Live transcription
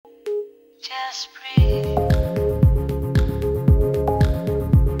Just breathe.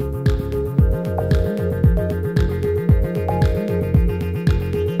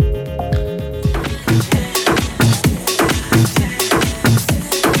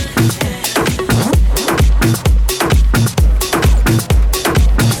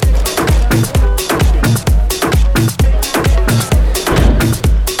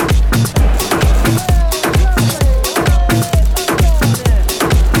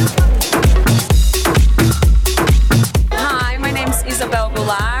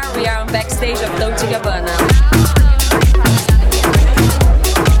 We are on backstage of Dolce & Gabbana.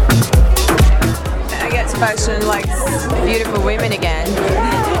 I get to fashion like beautiful women again.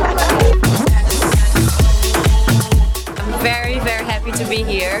 I'm very, very happy to be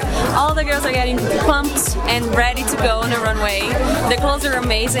here. All the girls are getting pumped and ready to go on the runway. The clothes are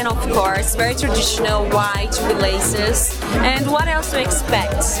amazing, of course, very traditional, white with laces. And what else to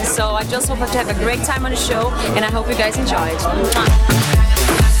expect? So I just hope to have a great time on the show, and I hope you guys enjoy it.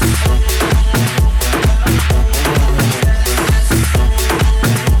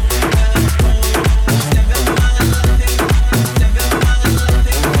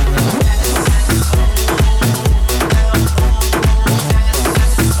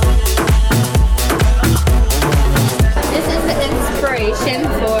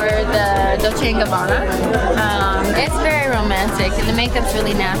 For the Dolce & Gabbana. It's very romantic and the makeup's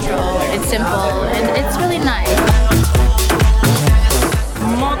really natural, it's simple, and it's really nice.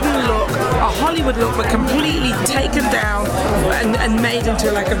 Modern look, a Hollywood look, but completely taken down and made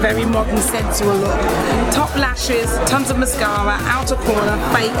into like a very modern, sensual look. Top lashes, tons of mascara, outer corner,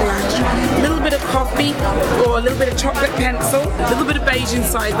 fake lash, a little bit of coffee or a little bit of chocolate pencil, a little bit of beige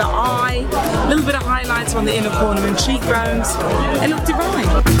inside the eye, a little bit of highlighter on the inner corner and cheekbones. It looked divine.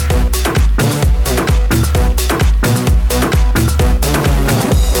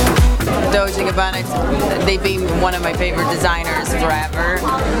 Dolce & Gabbana, they've been one of my favorite designers forever.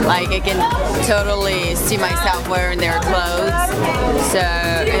 Like I can totally see myself wearing their clothes. So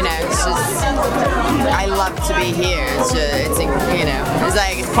you know, it's just I love to be here. It's you know, it's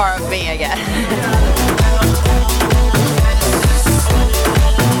like it's part of me, I guess.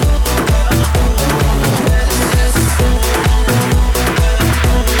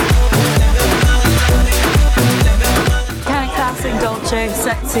 Dolce,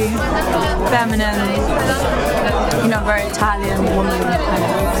 sexy, feminine, you know, very Italian woman, kind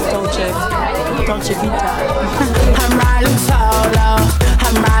of Dolce Vita. I'm riding solo,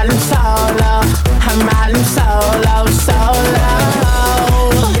 I'm riding solo, I'm riding solo.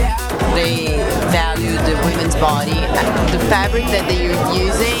 They value the women's body. The fabric that they're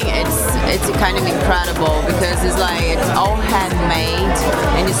using, it's kind of incredible because it's like it's all handmade,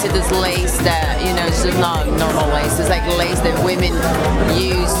 and you see this lace that, you know, it's just not normal lace. It's like lace that women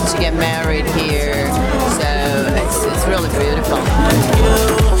use to get married here. So it's really beautiful.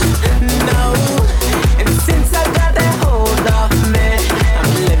 And since I got that hold off me,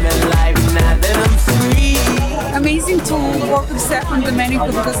 I'm living life now that I'm free. Amazing to work with Stefan and Domenico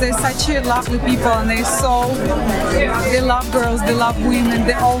because they're such lovely people and they love girls, they love women,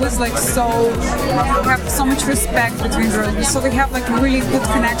 they always like have so much respect between girls. So we have like a really good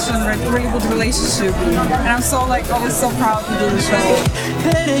connection, like really good relationship. And I'm so like always so proud to do the show.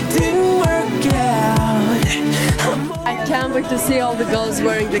 But it didn't work out. I can't wait to see all the girls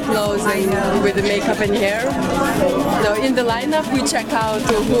wearing the clothes and with the makeup and hair. So in the lineup we check out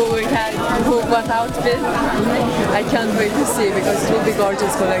what outfit. I can't wait to see because it will be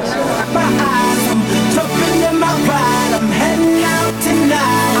gorgeous collection. I'm jumping in my ride, I'm heading out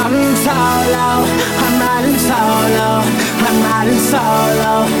tonight. I'm solo, I'm riding solo, I'm riding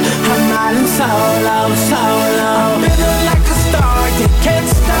solo, I'm riding solo. I'm feeling like a star, you can't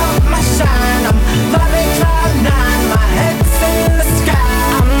stop my shine. I'm flying cloud nine, my head's in the sky.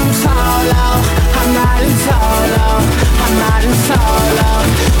 I'm solo, I'm riding solo, I'm riding solo,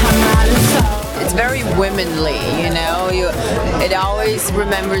 I'm riding solo. It's very womanly, you know. It always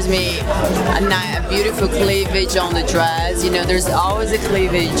remembers me a beautiful cleavage on the dress. You know, there's always a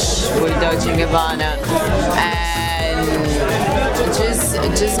cleavage with Dolce & Gabbana, and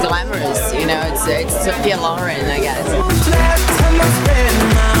just glamorous. You know, it's Sophia Loren, I guess. Flat time I spread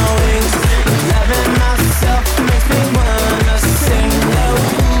my wings, loving myself makes me